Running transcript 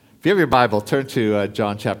If you have your Bible, turn to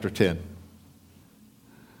John chapter 10.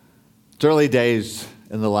 It's early days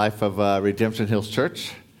in the life of Redemption Hills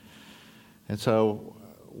Church. And so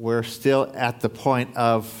we're still at the point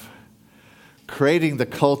of creating the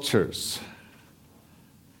cultures.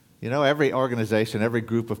 You know, every organization, every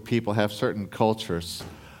group of people have certain cultures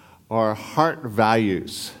or heart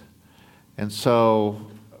values. And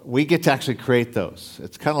so we get to actually create those.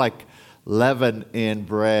 It's kind of like leaven in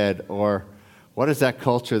bread, or what is that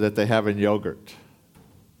culture that they have in yogurt?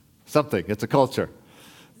 Something. It's a culture.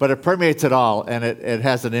 But it permeates it all, and it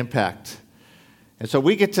has an impact. And so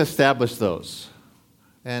we get to establish those.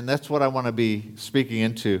 And that's what I want to be speaking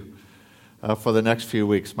into for the next few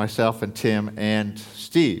weeks, myself and Tim and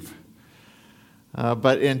Steve.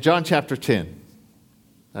 But in John chapter 10,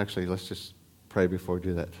 actually, let's just pray before we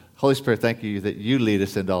do that. Holy Spirit, thank you that you lead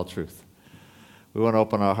us into all truth. We want to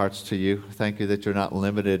open our hearts to you. Thank you that you're not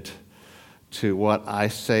limited to what I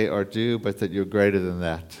say or do, but that you're greater than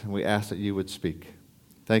that. And we ask that you would speak.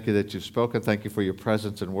 Thank you that you've spoken. Thank you for your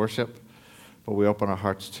presence and worship. But we open our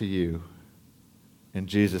hearts to you. In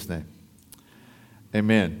Jesus' name.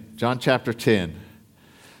 Amen. John chapter 10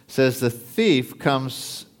 says, "The thief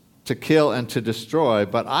comes to kill and to destroy,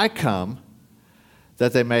 but I come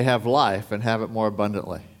that they may have life and have it more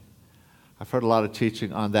abundantly." I've heard a lot of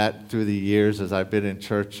teaching on that through the years as I've been in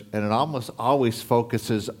church, and it almost always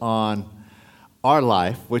focuses on our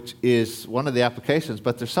life, which is one of the applications,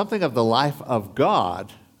 but there's something of the life of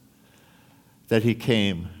God that he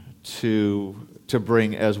came to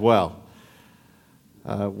bring as well.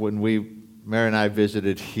 When Mary and I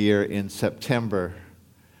visited here in September,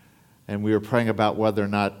 and we were praying about whether or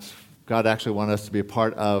not God actually wanted us to be a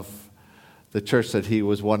part of the church that he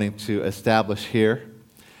was wanting to establish here.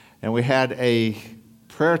 And we had a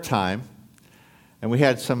prayer time, and we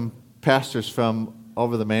had some pastors from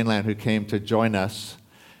over the mainland who came to join us.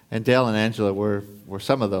 And Dale and Angela were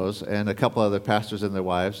some of those, and a couple other pastors and their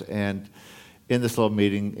wives. And in this little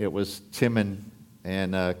meeting, it was Tim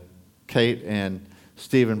and Kate and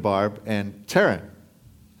Steve and Barb and Taryn.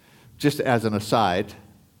 Just as an aside,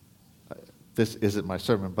 this isn't my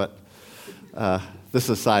sermon, but this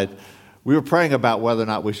aside, we were praying about whether or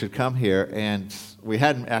not we should come here, and we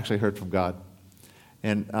hadn't actually heard from God.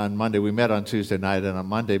 And on Monday, we met on Tuesday night, and on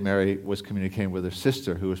Monday, Mary was communicating with her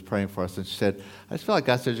sister who was praying for us, and she said, "I just feel like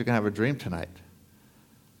God says you're going to have a dream tonight."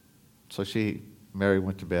 So Mary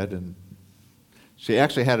went to bed, and she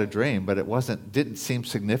actually had a dream, but it didn't seem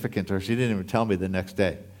significant to her. She didn't even tell me the next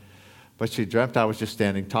day. But she dreamt I was just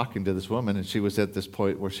standing talking to this woman, and she was at this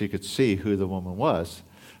point where she could see who the woman was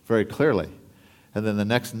very clearly. And then the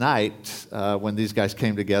next night, when these guys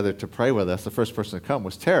came together to pray with us, the first person to come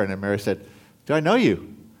was Taryn, and Mary said, "Do I know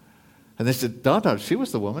you?" And they said, No, she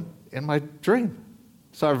was the woman in my dream.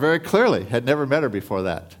 Saw her very clearly, had never met her before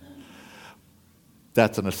that.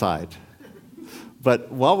 That's an aside.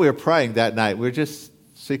 But while we were praying that night, we were just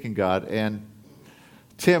seeking God, and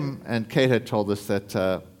Tim and Kate had told us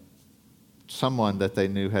that someone that they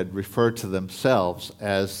knew had referred to themselves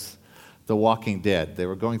as the walking dead. They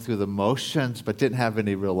were going through the motions, but didn't have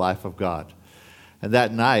any real life of God. And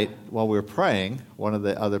that night, while we were praying, one of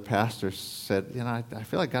the other pastors said, I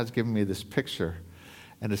feel like God's giving me this picture,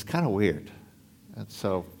 and it's kind of weird. And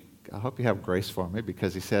so I hope you have grace for me,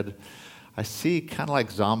 because he said, I see kind of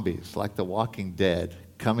like zombies, like the walking dead,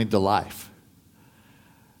 coming to life.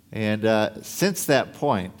 And since that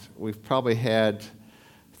point, we've probably had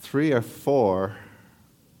 3 or 4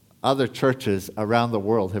 other churches around the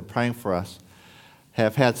world have praying for us,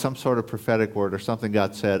 have had some sort of prophetic word or something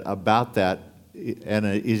God said about that, and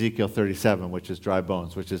Ezekiel 37, which is dry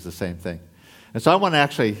bones, which is the same thing. And so I want to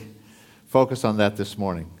actually focus on that this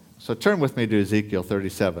morning. So turn with me to Ezekiel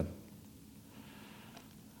 37.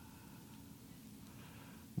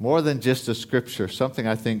 More than just a scripture, something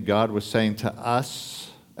I think God was saying to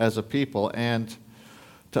us as a people and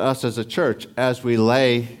to us as a church as we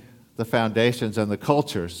lay the foundations and the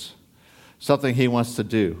cultures, something he wants to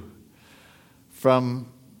do. From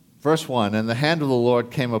Verse 1, "And the hand of the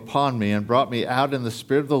Lord came upon me and brought me out in the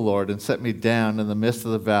spirit of the Lord and set me down in the midst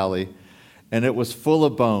of the valley, and it was full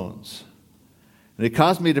of bones. And he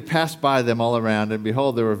caused me to pass by them all around, and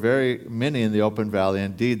behold, there were very many in the open valley.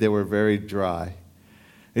 Indeed, they were very dry.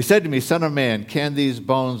 He said to me, Son of man, can these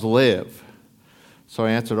bones live? So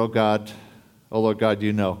I answered, O Lord God,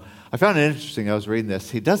 you know." I found it interesting, I was reading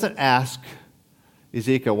this. He doesn't ask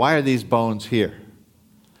Ezekiel, why are these bones here?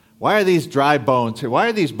 Why are these dry bones here? Why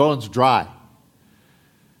are these bones dry?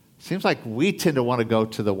 Seems like we tend to want to go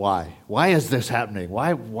to the why. Why is this happening?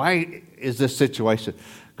 Why is this situation?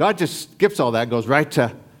 God just skips all that and goes right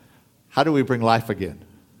to how do we bring life again?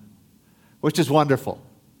 Which is wonderful.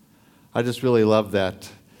 I just really love that.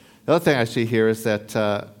 The other thing I see here is that,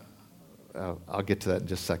 I'll get to that in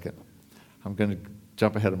just a second. I'm going to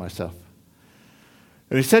jump ahead of myself.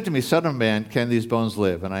 And he said to me, Son of man, can these bones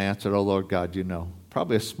live? And I answered, Oh, Lord God, you know.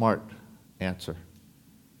 Probably a smart answer.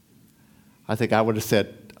 I think I would have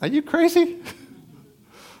said, are you crazy?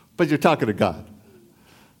 But you're talking to God.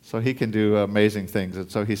 So he can do amazing things.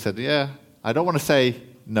 And so he said, yeah, I don't want to say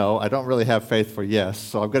no. I don't really have faith for yes.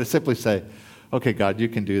 So I'm going to simply say, okay, God, you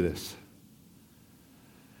can do this.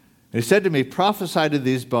 And he said to me, prophesy to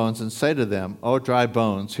these bones and say to them, O dry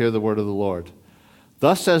bones, hear the word of the Lord.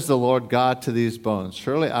 Thus says the Lord God to these bones,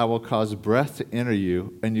 surely I will cause breath to enter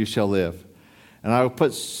you, and you shall live. And I will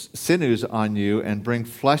put sinews on you and bring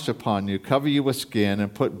flesh upon you, cover you with skin,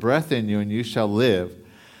 and put breath in you, and you shall live.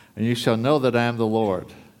 And you shall know that I am the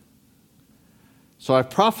Lord. So I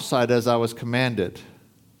prophesied as I was commanded.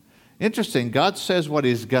 Interesting, God says what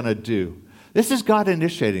he's going to do. This is God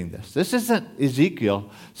initiating this. This isn't Ezekiel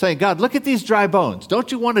saying, God, look at these dry bones.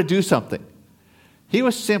 Don't you want to do something? He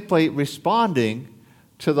was simply responding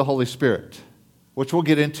to the Holy Spirit, which we'll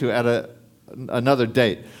get into at another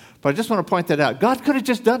date. But I just want to point that out. God could have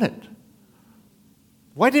just done it.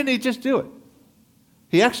 Why didn't he just do it?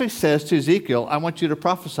 He actually says to Ezekiel, I want you to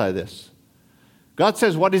prophesy this. God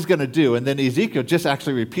says what he's going to do, and then Ezekiel just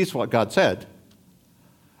actually repeats what God said.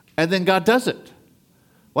 And then God does it.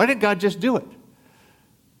 Why didn't God just do it?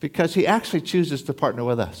 Because he actually chooses to partner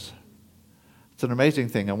with us. It's an amazing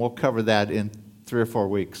thing, and we'll cover that in 3 or 4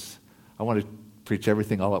 weeks. I want to preach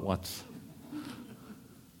everything all at once.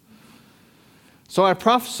 So I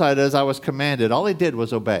prophesied as I was commanded. All he did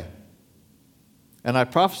was obey. And I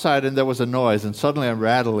prophesied, and there was a noise, and suddenly a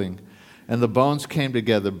rattling, and the bones came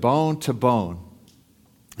together, bone to bone.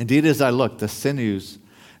 Indeed, as I looked, the sinews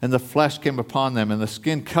and the flesh came upon them, and the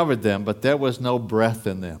skin covered them, but there was no breath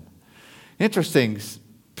in them. Interesting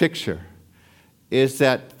picture is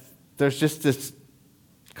that there's just this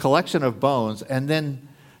collection of bones, and then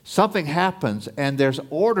something happens, and there's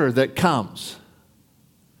order that comes.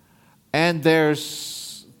 And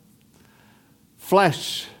there's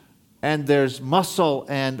flesh, and there's muscle,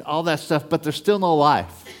 and all that stuff, but there's still no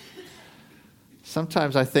life.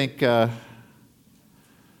 Sometimes I think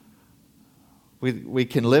we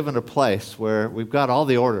can live in a place where we've got all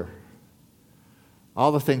the order,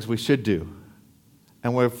 all the things we should do,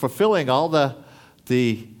 and we're fulfilling all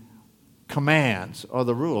the commands or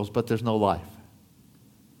the rules, but there's no life.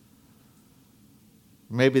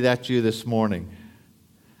 Maybe that's you this morning.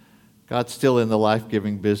 God's still in the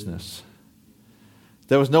life-giving business.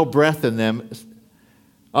 There was no breath in them.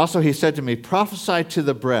 Also, he said to me, prophesy to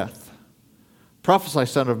the breath. Prophesy,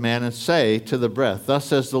 Son of man, and say to the breath, thus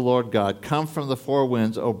says the Lord God, come from the four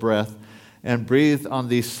winds, O breath, and breathe on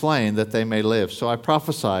these slain that they may live. So I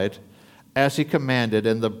prophesied as he commanded,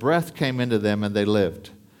 and the breath came into them, and they lived,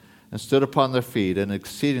 and stood upon their feet, an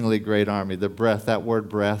exceedingly great army. The breath, that word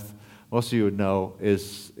breath, most of you would know,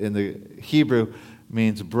 is in the Hebrew,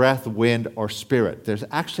 means breath, wind, or spirit. There's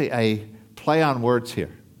actually a play on words here.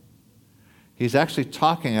 He's actually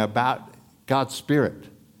talking about God's Spirit.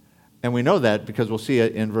 And we know that because we'll see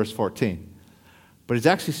it in verse 14. But he's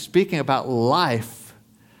actually speaking about life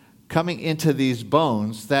coming into these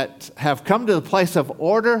bones that have come to the place of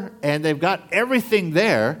order, and they've got everything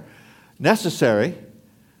there necessary,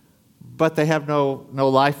 but they have no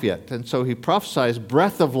life yet. And so he prophesies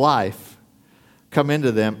breath of life come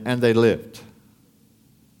into them, and they lived.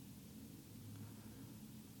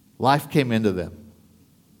 Life came into them.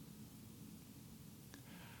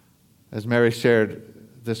 As Mary shared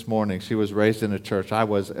this morning, she was raised in a church. I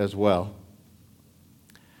was as well.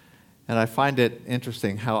 And I find it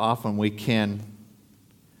interesting how often we can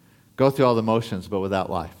go through all the motions, but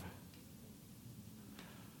without life.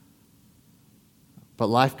 But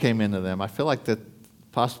life came into them. I feel like that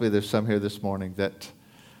possibly there's some here this morning that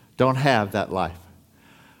don't have that life.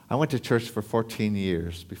 I went to church for 14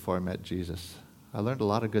 years before I met Jesus. I learned a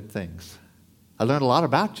lot of good things. I learned a lot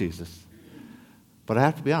about Jesus. But I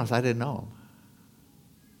have to be honest, I didn't know him.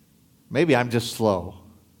 Maybe I'm just slow.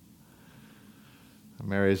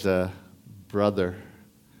 Mary's brother,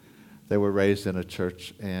 they were raised in a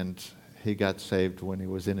church, and he got saved when he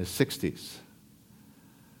was in his 60s.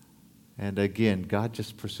 And again, God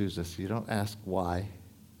just pursues us. You don't ask why.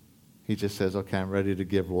 He just says, okay, I'm ready to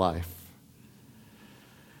give life.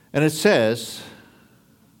 And it says,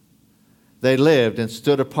 they lived and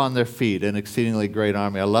stood upon their feet, an exceedingly great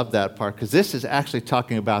army. I love that part because this is actually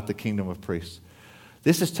talking about the kingdom of priests.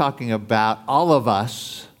 This is talking about all of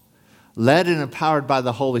us, led and empowered by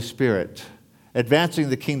the Holy Spirit, advancing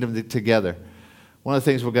the kingdom together. One of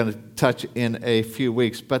the things we're going to touch in a few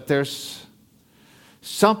weeks, but there's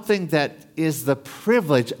something that is the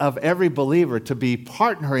privilege of every believer to be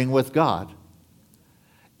partnering with God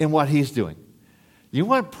in what He's doing. You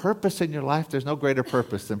want purpose in your life? There's no greater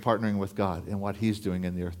purpose than partnering with God in what He's doing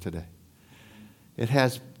in the earth today. It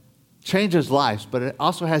changes lives, but it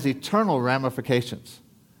also has eternal ramifications.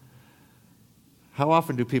 How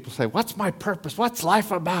often do people say, what's my purpose? What's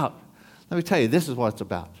life about? Let me tell you, this is what it's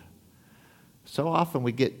about. So often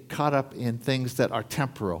we get caught up in things that are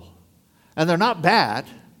temporal. And they're not bad.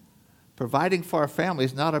 Providing for our family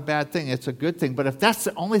is not a bad thing. It's a good thing. But if that's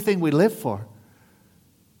the only thing we live for,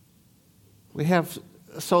 we have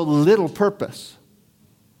so little purpose.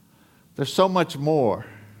 There's so much more.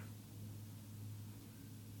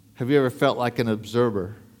 Have you ever felt like an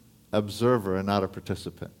observer and not a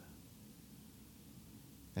participant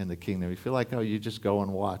in the kingdom? You feel like, you just go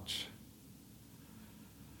and watch.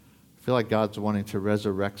 I feel like God's wanting to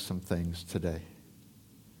resurrect some things today.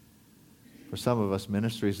 For some of us,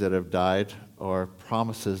 ministries that have died or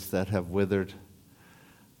promises that have withered,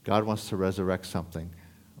 God wants to resurrect something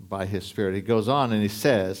by His Spirit. He goes on and he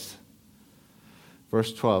says,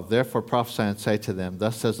 verse 12, therefore prophesy and say to them,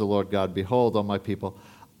 thus says the Lord God, behold, O my people,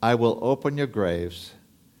 I will open your graves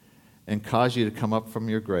and cause you to come up from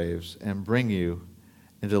your graves and bring you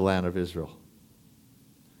into the land of Israel.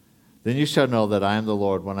 Then you shall know that I am the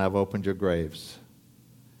Lord when I have opened your graves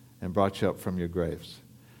and brought you up from your graves.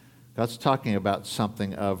 God's talking about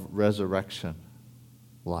something of resurrection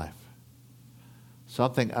life.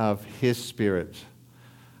 Something of His Spirit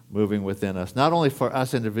moving within us. Not only for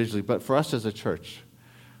us individually, but for us as a church.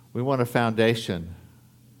 We want a foundation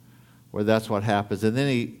where that's what happens. And then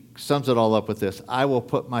He sums it all up with this. I will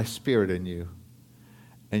put my Spirit in you,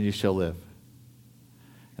 and you shall live.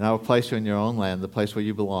 And I will place you in your own land, the place where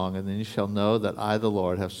you belong, and then you shall know that I, the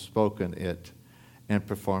Lord, have spoken it and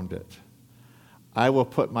performed it. I will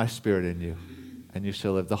put my Spirit in you, and you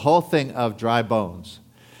shall live. The whole thing of dry bones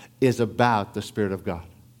is about the Spirit of God.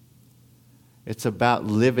 It's about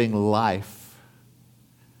living life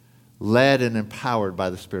led and empowered by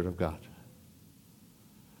the Spirit of God.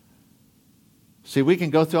 See, we can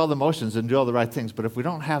go through all the motions and do all the right things, but if we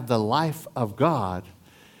don't have the life of God,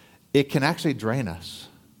 it can actually drain us.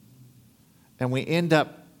 And we end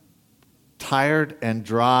up tired and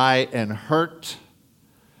dry and hurt.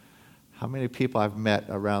 How many people I've met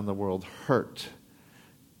around the world hurt?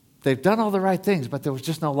 They've done all the right things, but there was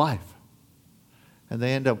just no life. And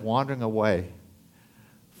they end up wandering away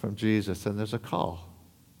from Jesus. And there's a call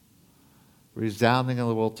resounding in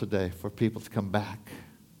the world today for people to come back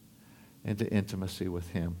into intimacy with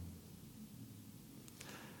Him.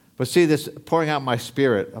 But see, this pouring out my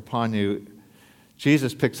Spirit upon you,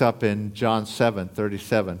 Jesus picks up in John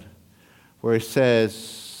 7:37, where He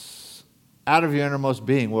says, out of your innermost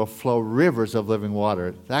being will flow rivers of living water.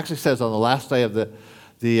 It actually says on the last day of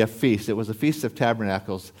the feast, it was the Feast of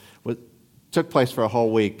Tabernacles, took place for a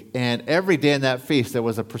whole week. And every day in that feast, there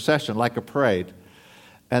was a procession, like a parade.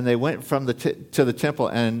 And they went from to the temple,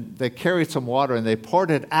 and they carried some water, and they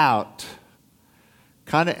poured it out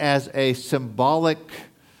kind of as a symbolic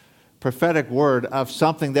prophetic word of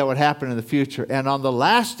something that would happen in the future. And on the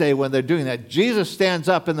last day when they're doing that, Jesus stands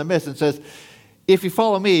up in the midst and says, if you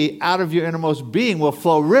follow me, out of your innermost being will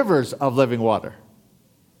flow rivers of living water.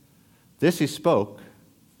 This He spoke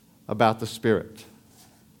about the Spirit.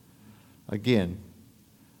 Again,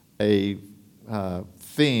 a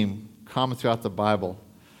theme common throughout the Bible.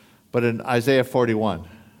 But in Isaiah 41,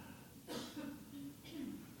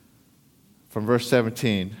 from verse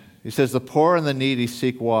 17, He says, the poor and the needy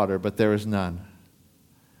seek water, but there is none.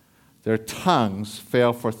 Their tongues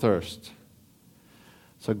fail for thirst.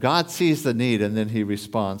 So God sees the need, and then He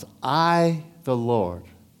responds, I, the Lord,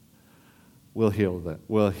 will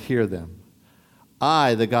hear them.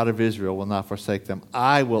 I, the God of Israel, will not forsake them.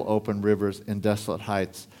 I will open rivers in desolate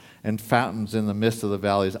heights and fountains in the midst of the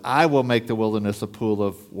valleys. I will make the wilderness a pool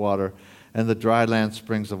of water and the dry land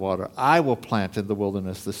springs of water. I will plant in the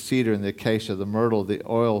wilderness the cedar and the acacia, the myrtle, the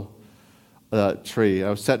oil tree. I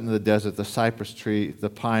will set in the desert the cypress tree,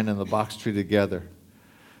 the pine, and the box tree together.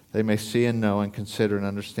 They may see and know and consider and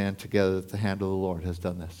understand together that the hand of the Lord has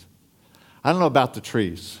done this. I don't know about the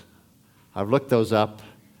trees. I've looked those up.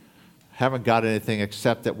 Haven't got anything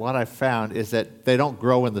except that what I found is that they don't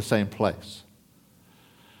grow in the same place.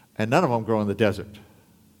 And none of them grow in the desert.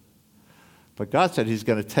 But God said He's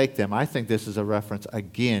going to take them. I think this is a reference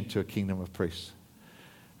again to a kingdom of priests.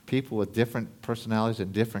 People with different personalities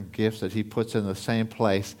and different gifts that He puts in the same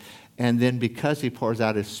place. And then because He pours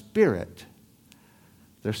out His Spirit,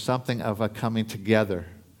 there's something of a coming together,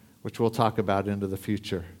 which we'll talk about into the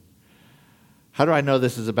future. How do I know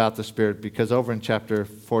this is about the Spirit? Because over in chapter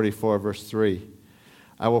 44, verse 3,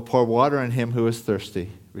 I will pour water on him who is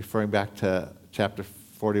thirsty. Referring back to chapter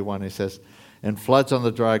 41, he says, and floods on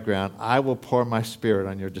the dry ground. I will pour my Spirit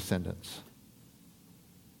on your descendants.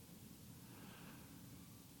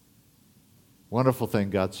 Wonderful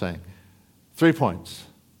thing God's saying. 3 points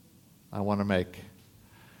I want to make.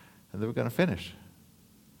 And then we're going to finish.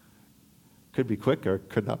 Could be quick or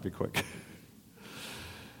could not be quick.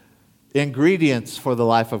 Ingredients for the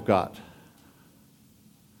life of God.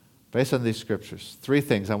 Based on these scriptures, 3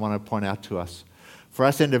 things I want to point out to us. For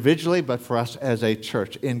us individually, but for us as a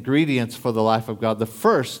church. Ingredients for the life of God. The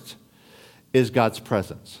first is God's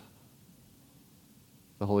presence.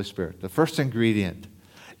 The Holy Spirit. The first ingredient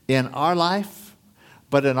in our life,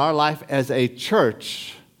 but in our life as a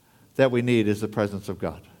church, that we need is the presence of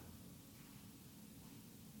God.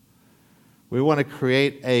 We want to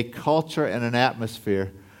create a culture and an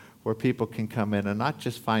atmosphere where people can come in and not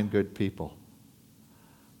just find good people,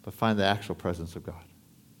 but find the actual presence of God.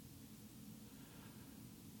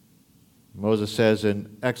 Moses says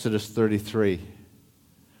in Exodus 33,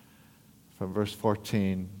 from verse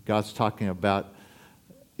 14, God's talking about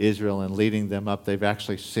Israel and leading them up. They've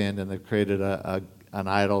actually sinned and they've created an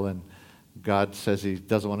idol, and God says he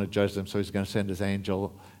doesn't want to judge them, so he's going to send his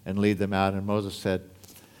angel and lead them out. And Moses said,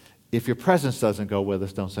 if your presence doesn't go with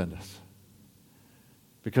us, don't send us.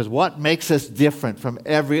 Because what makes us different from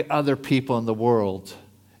every other people in the world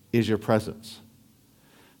is your presence.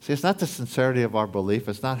 See, it's not the sincerity of our belief.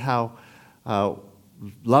 It's not how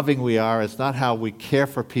loving we are. It's not how we care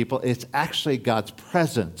for people. It's actually God's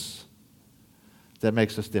presence that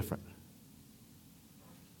makes us different.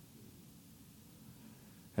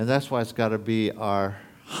 And that's why it's got to be our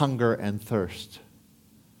hunger and thirst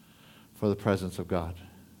for the presence of God.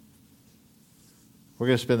 We're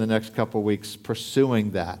going to spend the next couple of weeks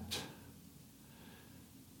pursuing that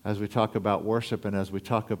as we talk about worship and as we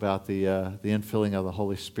talk about the infilling of the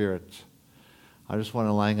Holy Spirit. I just want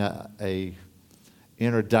to lay a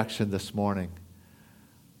introduction this morning.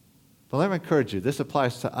 But let me encourage you, this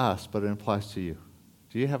applies to us, but it applies to you.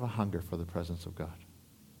 Do you have a hunger for the presence of God?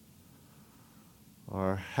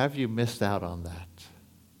 Or have you missed out on that?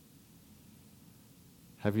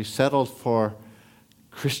 Have you settled for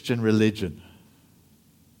Christian religion?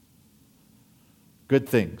 Good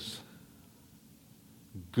things.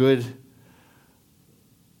 Good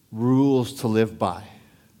rules to live by.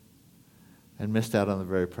 And missed out on the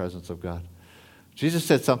very presence of God. Jesus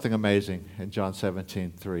said something amazing in John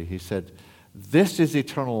 17:3. He said, this is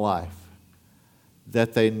eternal life,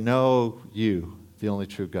 that they know you, the only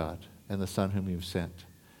true God, and the Son whom you've sent.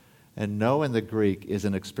 And know in the Greek is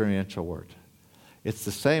an experiential word. It's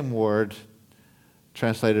the same word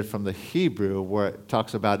translated from the Hebrew where it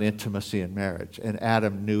talks about intimacy in marriage. And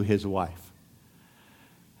Adam knew his wife.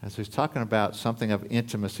 And so he's talking about something of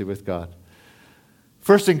intimacy with God.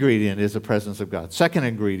 First ingredient is the presence of God. Second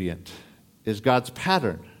ingredient is God's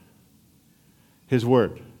pattern, His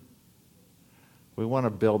Word. We want to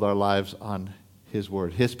build our lives on His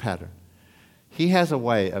Word, His pattern. He has a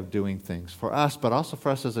way of doing things for us, but also for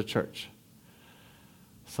us as a church.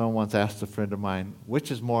 Someone once asked a friend of mine, which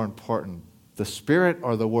is more important, the Spirit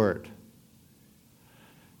or the Word?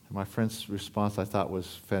 And my friend's response I thought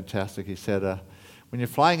was fantastic. He said, when you're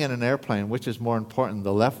flying in an airplane, which is more important,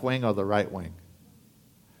 the left wing or the right wing?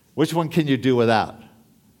 Which one can you do without?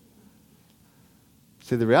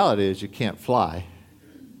 See, the reality is you can't fly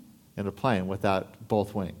in a plane without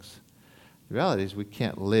both wings. The reality is we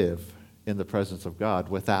can't live in the presence of God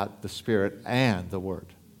without the Spirit and the Word.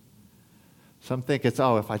 Some think it's,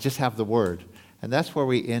 if I just have the Word. And that's where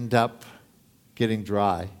we end up getting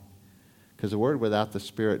dry. Because the Word without the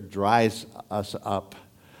Spirit dries us up.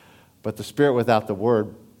 But the Spirit without the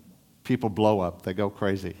Word, people blow up. They go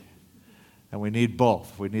crazy. And we need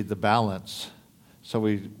both. We need the balance so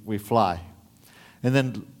we fly. And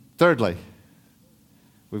then thirdly,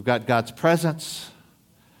 we've got God's presence,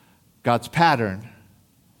 God's pattern,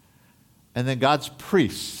 and then God's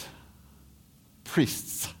priests.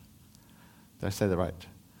 Priests. Did I say that right? The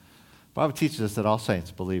Bible teaches us that all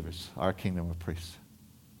saints, believers, are a kingdom of priests.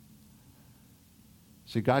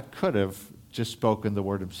 See, God could have just spoken the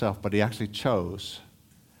word himself, but he actually chose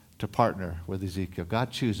to partner with Ezekiel.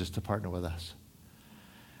 God chooses to partner with us.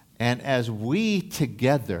 And as we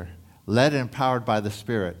together, led and empowered by the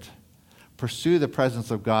Spirit, pursue the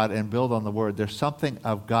presence of God and build on the Word, there's something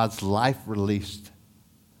of God's life released.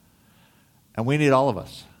 And we need all of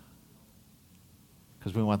us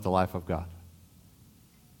because we want the life of God.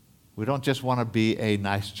 We don't just want to be a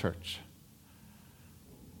nice church.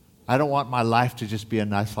 I don't want my life to just be a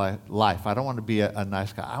nice life. I don't want to be a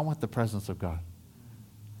nice guy. I want the presence of God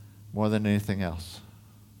more than anything else.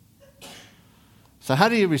 So how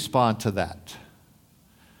do you respond to that?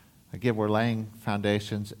 Again, we're laying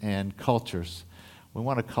foundations and cultures. We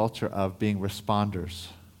want a culture of being responders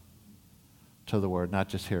to the word, not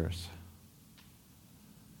just hearers.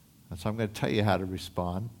 And so I'm going to tell you how to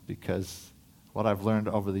respond, because what I've learned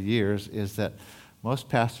over the years is that most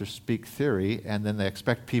pastors speak theory and then they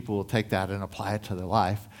expect people will take that and apply it to their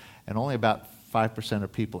life, and only about 5%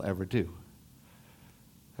 of people ever do.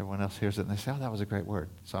 Everyone else hears it and they say, oh, that was a great word.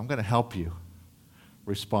 So I'm going to help you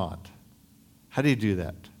respond. How do you do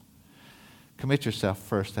that? Commit yourself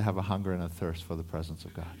first to have a hunger and a thirst for the presence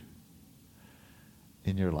of God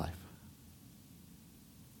in your life.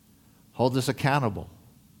 Hold this accountable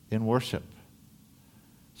in worship.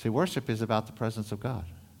 See, worship is about the presence of God.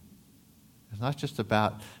 It's not just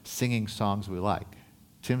about singing songs we like.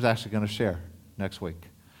 Tim's actually going to share next week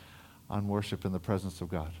on worship in the presence of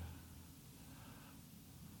God.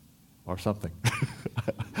 Or something.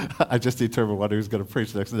 I just determined what he was going to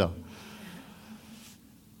preach next. No.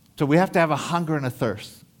 So we have to have a hunger and a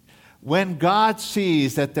thirst. When God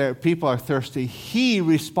sees that people are thirsty, he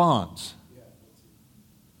responds.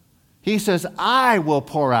 He says, I will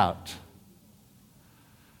pour out.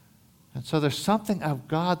 And so there's something of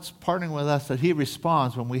God's partnering with us that he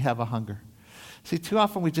responds when we have a hunger. See, too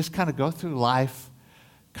often we just kind of go through life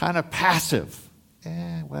kind of passive.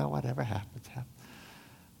 Well, whatever happens, happens.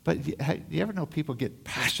 But you ever know people get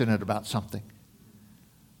passionate about something?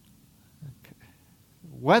 Okay.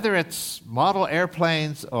 Whether it's model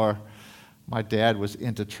airplanes or my dad was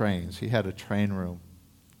into trains. He had a train room.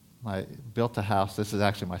 I built a house. This is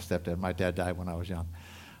actually my stepdad. My dad died when I was young.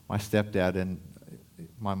 My stepdad and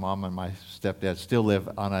my mom and my stepdad still live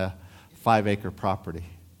on a 5-acre property.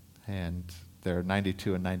 And they're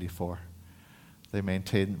 92 and 94. They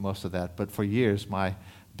maintained most of that. But for years, my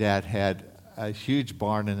dad had a huge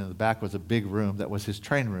barn, and in the back was a big room that was his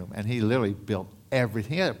train room. And he literally built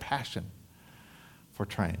everything. He had a passion for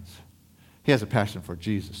trains. He has a passion for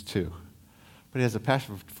Jesus, too. But he has a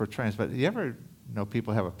passion for trains. But you ever know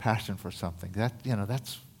people have a passion for something?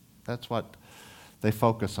 That's what they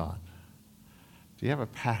focus on. Do you have a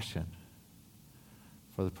passion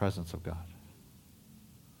for the presence of God?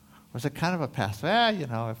 Or is it kind of a passion?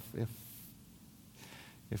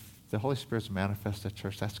 If the Holy Spirit's manifest at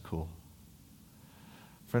church, that's cool.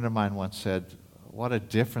 A friend of mine once said, what a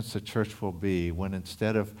difference the church will be when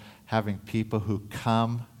instead of having people who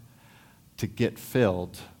come to get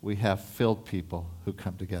filled, we have filled people who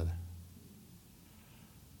come together.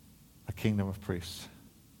 A kingdom of priests.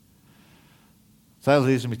 So that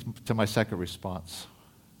leads me to my second response.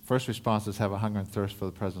 First response is have a hunger and thirst for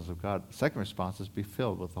the presence of God. Second response is be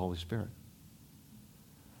filled with the Holy Spirit.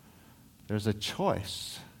 There's a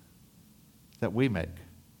choice that we make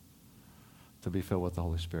to be filled with the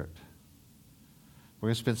Holy Spirit. We're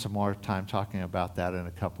going to spend some more time talking about that in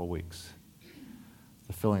a couple weeks.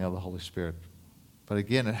 The filling of the Holy Spirit. But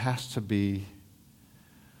again, it has to be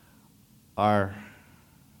our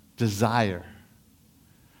desire.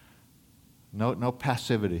 No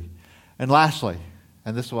passivity. And lastly,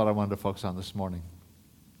 and this is what I wanted to focus on this morning,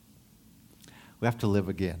 we have to live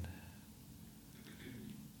again.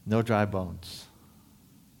 No dry bones.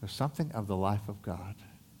 There's something of the life of God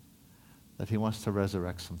that he wants to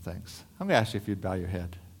resurrect some things. I'm going to ask you if you'd bow your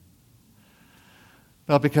head.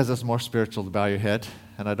 Not because it's more spiritual to bow your head,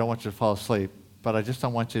 and I don't want you to fall asleep, but I just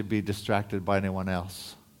don't want you to be distracted by anyone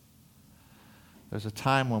else. There's a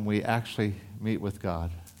time when we actually meet with God.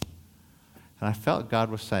 And I felt God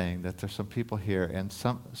was saying that there's some people here and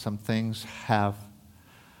some things have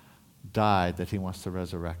died that he wants to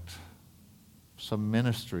resurrect. Some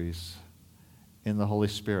ministries in the Holy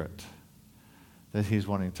Spirit that he's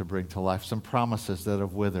wanting to bring to life. Some promises that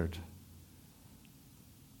have withered.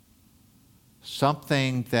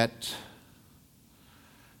 Something that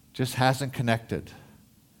just hasn't connected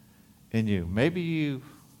in you. Maybe you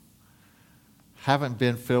haven't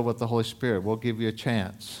been filled with the Holy Spirit. We'll give you a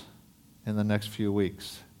chance in the next few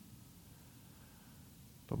weeks.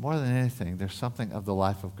 But more than anything, there's something of the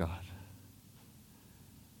life of God.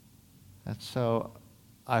 And so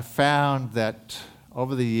I found that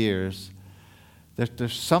over the years, that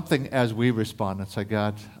there's something as we respond and say,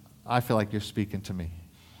 God, I feel like you're speaking to me.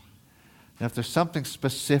 And if there's something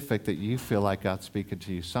specific that you feel like God's speaking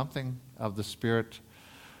to you, something of the Spirit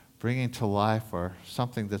bringing to life or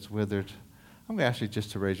something that's withered, I'm going to ask you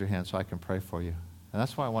just to raise your hand so I can pray for you. And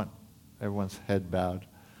that's why I want everyone's head bowed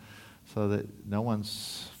so that no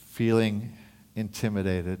one's feeling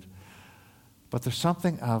intimidated. But there's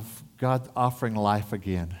something of God offering life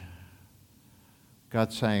again.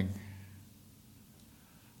 God saying,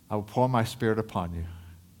 I will pour my Spirit upon you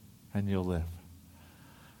and you'll live.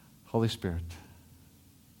 Holy Spirit,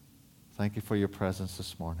 Thank you for your presence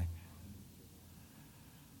this morning.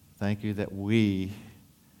 Thank you that we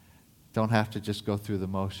don't have to just go through the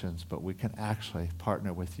motions, but we can actually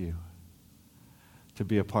partner with you to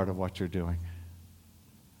be a part of what you're doing.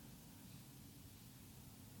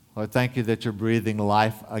 Lord, thank you that you're breathing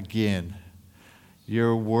life again.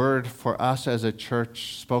 Your word for us as a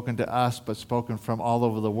church, spoken to us, but spoken from all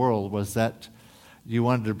over the world, was that you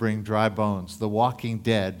wanted to bring dry bones, the walking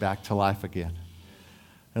dead, back to life again.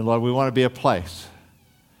 And Lord, we want to be a place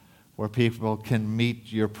where people can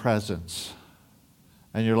meet your presence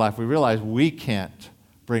and your life. We realize we can't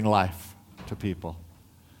bring life to people.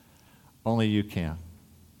 Only you can.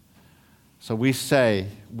 So we say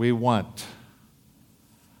we want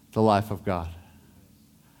the life of God.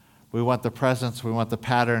 We want the presence. We want the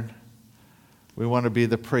pattern. We want to be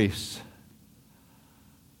the priest.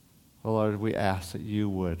 Oh Lord, we ask that you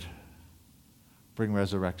would bring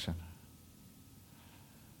resurrection.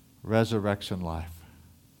 Resurrection life.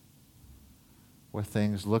 Where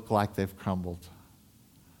things look like they've crumbled.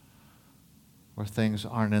 Where things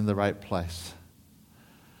aren't in the right place.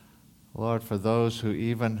 Lord, for those who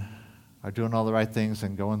even are doing all the right things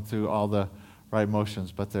and going through all the right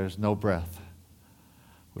motions, but there's no breath,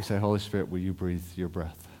 we say, Holy Spirit, will you breathe your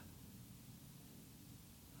breath?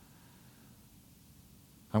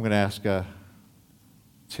 I'm going to ask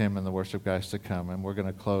Tim and the worship guys to come, and we're going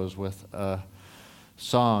to close with a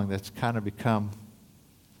song that's kind of become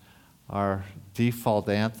our default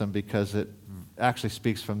anthem because it actually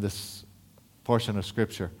speaks from this portion of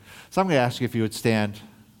Scripture. So I'm going to ask you if you would stand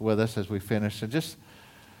with us as we finish, and just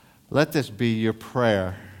let this be your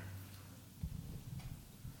prayer.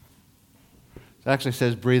 It actually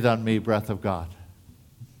says, breathe on me, breath of God.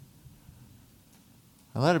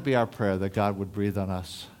 And let it be our prayer that God would breathe on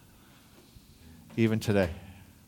us, even today.